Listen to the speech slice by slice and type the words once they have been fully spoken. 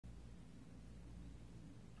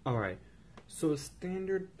Alright, so a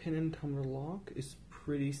standard pin and tumbler lock is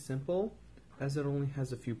pretty simple as it only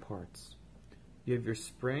has a few parts. You have your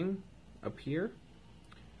spring up here,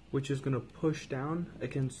 which is going to push down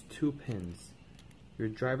against two pins. Your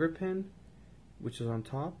driver pin, which is on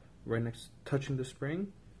top, right next, touching the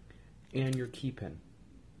spring, and your key pin.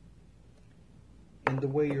 And the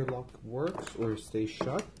way your lock works, or stays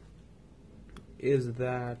shut, is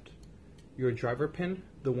that your driver pin,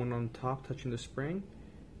 the one on top touching the spring,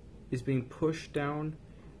 is being pushed down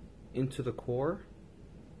into the core,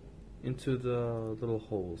 into the little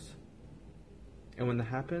holes. And when that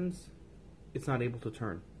happens, it's not able to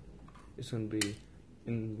turn. It's going to be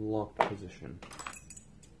in locked position.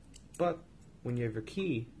 But when you have your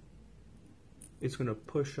key, it's going to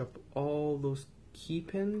push up all those key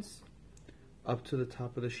pins up to the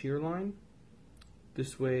top of the shear line.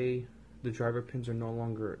 This way, the driver pins are no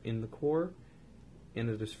longer in the core, and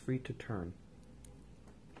it is free to turn,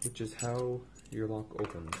 which is how your lock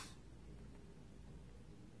opens.